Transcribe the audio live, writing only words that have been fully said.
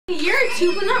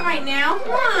to, but not right now.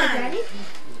 Come on.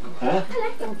 Huh?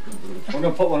 We're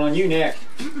gonna put one on you next.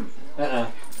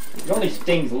 It only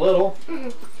stings a little.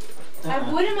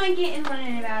 I wouldn't mind getting one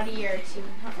in about a year or two.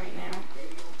 Not right now.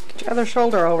 Put your other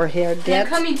shoulder over here, Dad.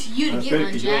 I'm coming to you to That's get good, one,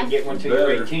 because you ain't Jeff. get one till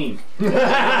you're 18. You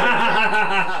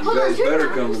guys better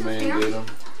come to me and get them.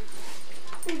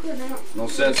 No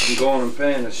sense in going and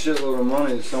paying a shitload of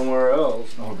money somewhere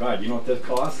else. Oh God, you know what this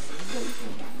costs?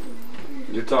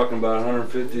 You're talking about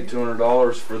 $150,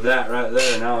 $200 for that right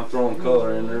there. Now I'm throwing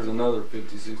color in. There's another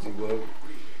 50, 60 bucks.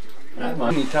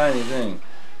 Tiny thing.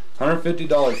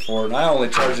 $150 for it. And I only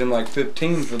charged him like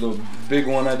 15 for the big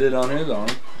one I did on his arm.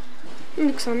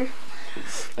 Looks on her.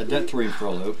 I did 3 for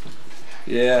a loop.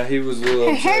 Yeah, he was a little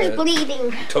Her upset. hair's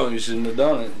bleeding. I told him you shouldn't have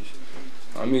done it.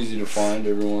 I'm easy to find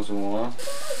every once in a while.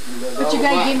 But you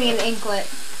gotta give me an anklet.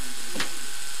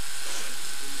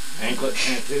 Anklet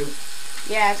tattoo?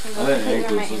 Yeah, it's gonna go I think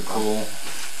right on my anklets look ankle. cool.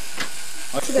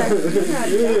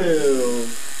 Ew.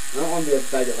 I don't want to be a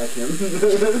faggot like him.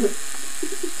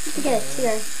 Get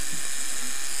it.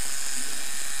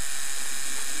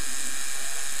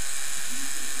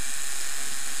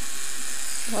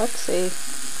 Let's see.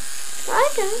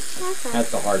 Okay.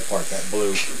 That's the hard part, that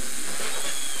blue.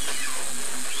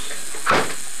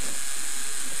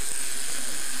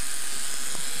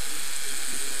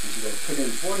 You gotta put in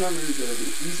 4 numbers that'll be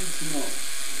easy to know.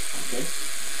 Okay?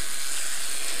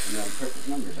 And now perfect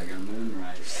numbers, I got them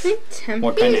memorized.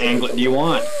 What kind of anklet do you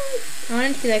want? I want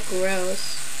it to be like gross.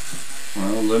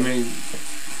 Well, let me...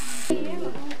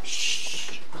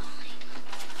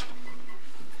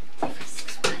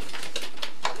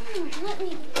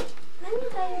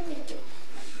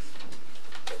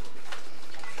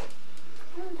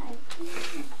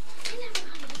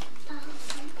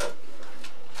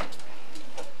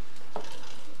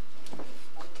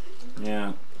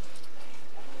 Yeah.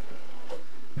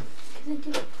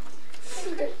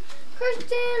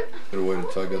 Kristen! Better wait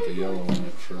until I got the yellow on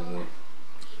it for the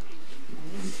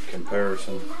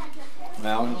comparison.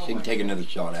 Well, you can take another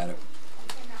shot at it.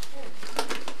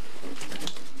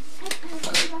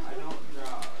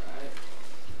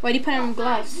 Why do you put on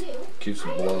gloves? Keeps the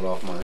blood off my